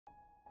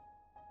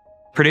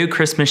Purdue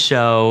Christmas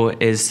Show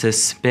is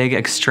this big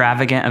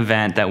extravagant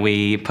event that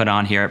we put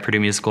on here at Purdue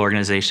Musical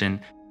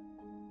Organization.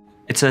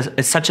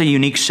 It's such a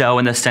unique show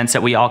in the sense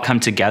that we all come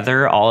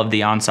together, all of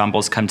the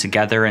ensembles come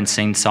together and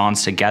sing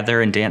songs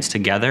together and dance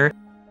together.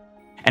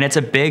 And it's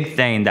a big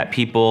thing that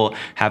people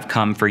have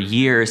come for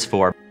years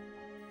for.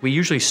 We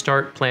usually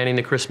start planning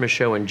the Christmas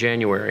show in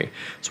January.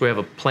 So we have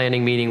a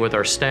planning meeting with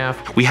our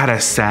staff. We had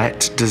a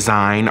set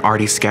design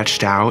already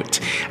sketched out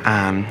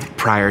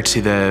prior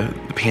to the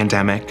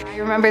pandemic. I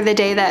remember the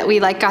day that we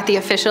got the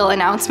official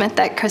announcement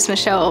that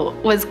Christmas show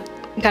was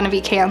gonna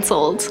be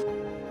canceled.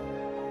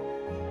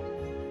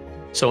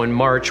 So in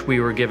March, we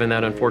were given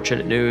that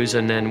unfortunate news,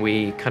 and then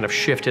we kind of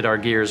shifted our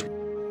gears.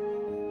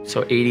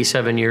 So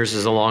 87 years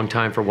is a long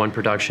time for one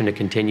production to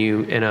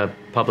continue in a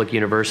public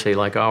university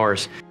like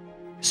ours.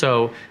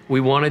 So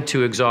we wanted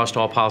to exhaust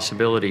all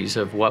possibilities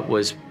of what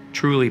was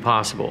truly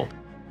possible.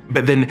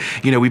 But then,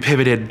 we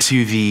pivoted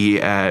to the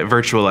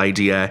virtual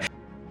idea.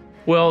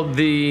 Well,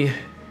 the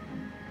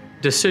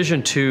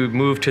decision to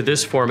move to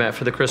this format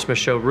for the Christmas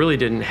show really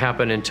didn't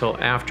happen until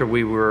after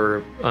we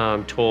were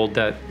told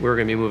that we were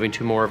going to be moving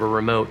to more of a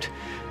remote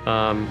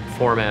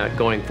format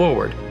going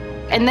forward.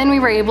 And then we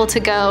were able to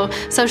go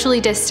socially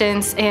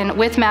distance and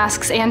with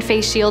masks and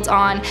face shields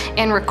on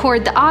and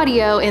record the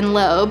audio in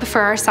Lobe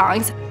for our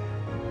songs.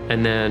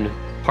 And then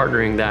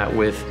partnering that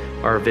with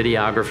our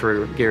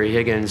videographer, Gary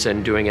Higgins,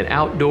 and doing it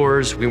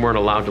outdoors. We weren't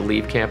allowed to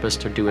leave campus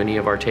to do any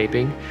of our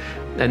taping.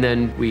 And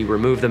then we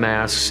remove the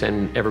masks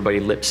and everybody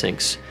lip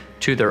syncs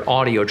to their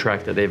audio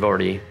track that they've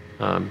already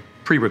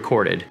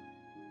pre-recorded.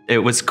 It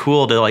was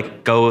cool to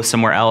go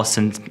somewhere else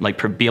and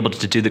be able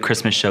to do the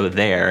Christmas show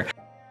there.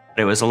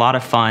 It was a lot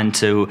of fun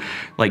to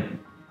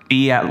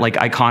be at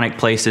iconic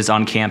places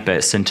on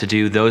campus and to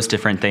do those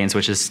different things,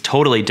 which is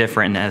totally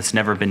different and has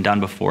never been done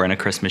before in a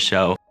Christmas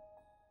show.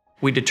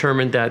 We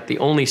determined that the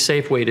only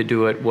safe way to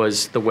do it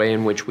was the way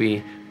in which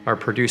we are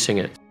producing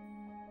it.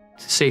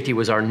 Safety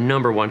was our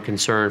 #1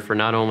 concern for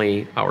not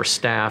only our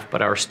staff,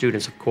 but our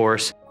students, of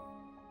course.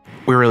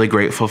 We're really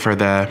grateful for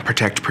the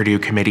Protect Purdue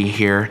committee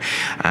here,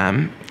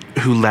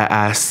 who let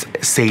us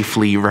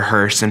safely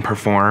rehearse and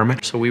perform.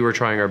 So we were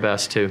trying our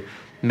best to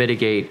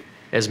mitigate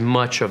as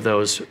much of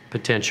those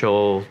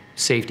potential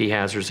safety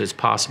hazards as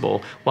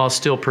possible while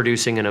still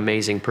producing an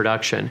amazing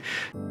production.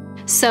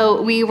 So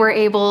we were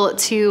able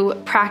to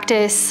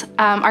practice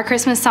our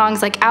Christmas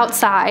songs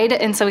outside,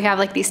 and so we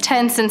have these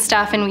tents and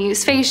stuff, and we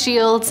use face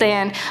shields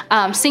and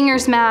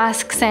singers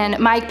masks and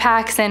mic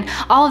packs and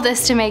all of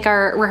this to make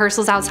our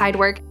rehearsals outside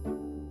work.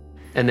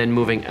 And then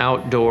moving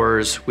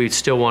outdoors, we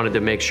still wanted to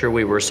make sure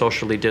we were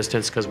socially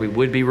distanced because we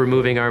would be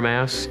removing our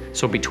masks.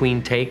 So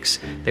between takes,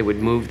 they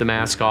would move the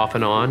mask off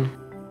and on.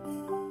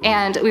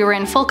 And we were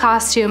in full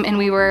costume and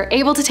we were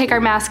able to take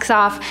our masks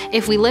off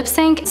if we lip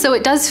sync. So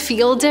it does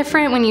feel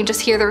different when you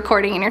just hear the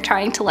recording and you're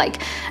trying to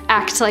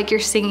act like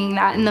you're singing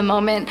that in the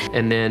moment.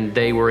 And then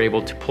they were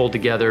able to pull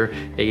together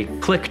a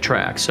click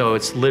track. So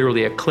it's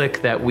literally a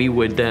click that we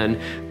would then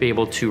be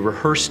able to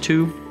rehearse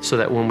to, so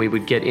that when we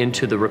would get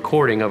into the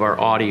recording of our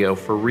audio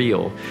for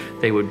real,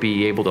 they would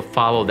be able to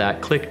follow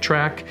that click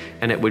track,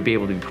 and it would be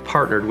able to be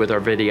partnered with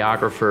our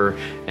videographer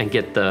and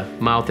get the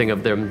mouthing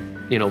of them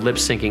lip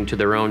syncing to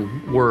their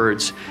own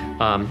words,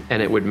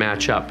 and it would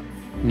match up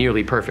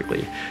nearly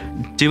perfectly.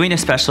 Doing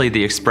especially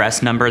the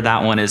express number,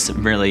 that one is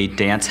really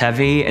dance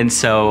heavy. And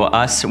so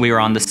we were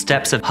on the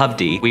steps of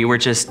Hovde. We were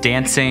just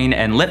dancing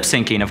and lip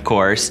syncing, of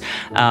course.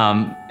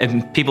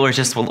 And people are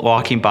just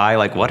walking by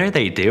what are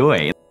they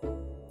doing?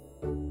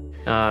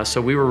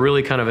 So we were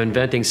really kind of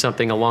inventing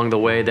something along the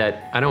way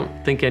that I don't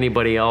think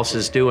anybody else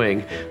is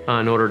doing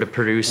in order to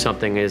produce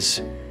something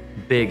as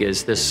big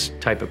as this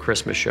type of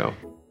Christmas show.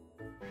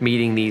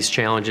 Meeting these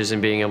challenges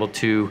and being able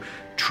to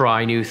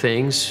try new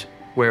things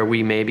where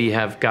we maybe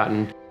have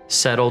gotten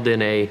settled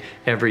in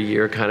every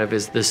year kind of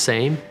is the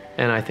same.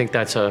 And I think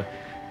that's a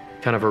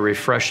kind of a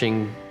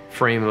refreshing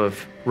frame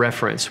of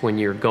reference when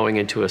you're going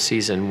into a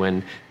season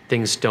when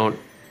things don't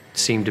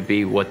seem to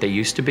be what they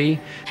used to be.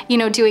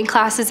 Doing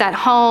classes at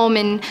home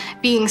and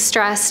being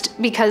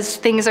stressed because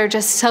things are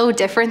just so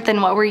different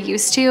than what we're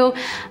used to.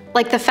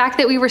 The fact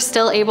that we were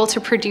still able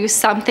to produce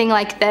something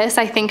like this,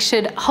 I think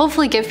should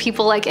hopefully give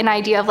people an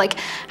idea of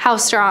how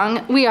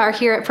strong we are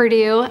here at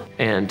Purdue.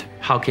 And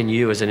how can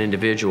you as an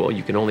individual,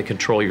 you can only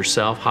control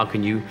yourself, how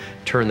can you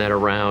turn that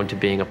around to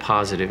being a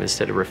positive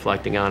instead of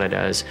reflecting on it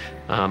as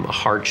a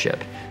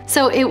hardship?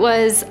 So it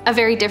was a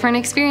very different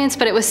experience,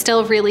 but it was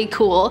still really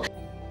cool.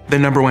 The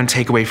 #1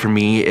 takeaway for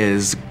me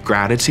is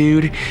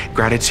gratitude.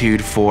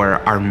 Gratitude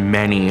for our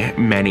many,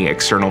 many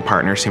external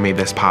partners who made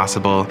this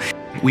possible.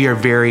 We are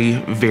very,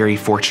 very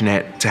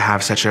fortunate to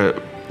have such a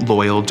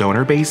loyal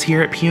donor base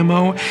here at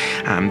PMO.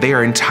 They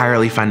are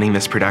entirely funding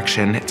this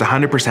production. It's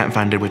 100%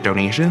 funded with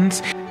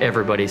donations.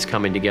 Everybody's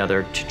coming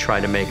together to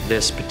try to make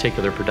this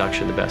particular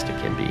production the best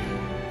it can be.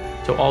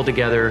 So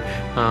altogether,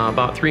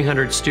 about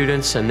 300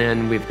 students, and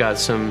then we've got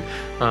some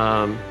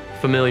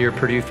familiar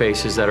Purdue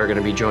faces that are going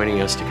to be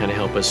joining us to kind of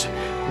help us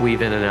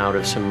weave in and out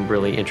of some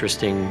really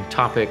interesting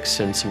topics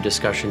and some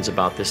discussions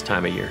about this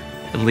time of year.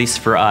 at least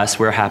for us,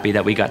 we're happy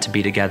that we got to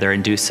be together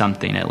and do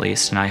something at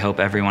least. And I hope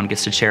everyone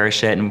gets to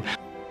cherish it. And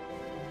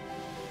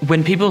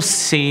when people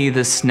see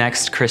this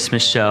next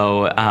Christmas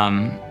show,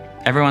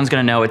 everyone's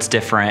gonna know it's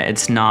different.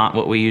 It's not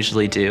what we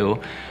usually do.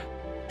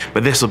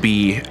 But this will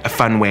be a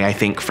fun way, I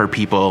think, for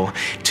people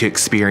to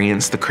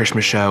experience the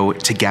Christmas show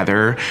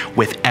together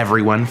with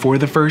everyone for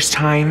the first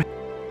time.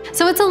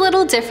 So it's a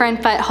little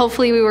different, but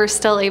hopefully we were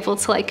still able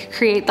to like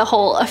create the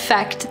whole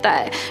effect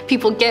that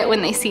people get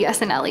when they see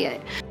us in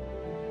Elliott.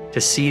 To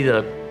see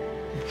the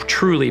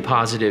truly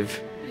positive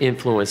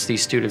influence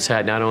these students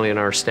had, not only on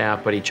our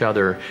staff, but each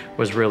other,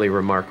 was really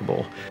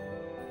remarkable.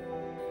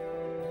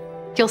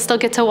 You'll still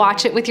get to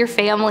watch it with your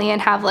family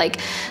and have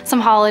like some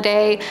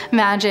holiday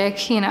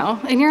magic, you know,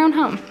 in your own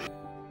home.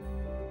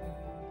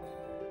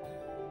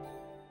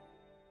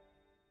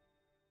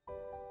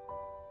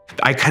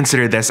 I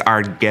consider this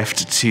our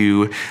gift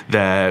to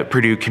the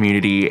Purdue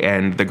community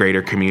and the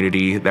greater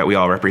community that we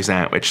all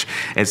represent, which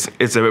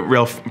is a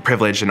real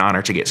privilege and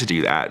honor to get to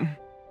do that.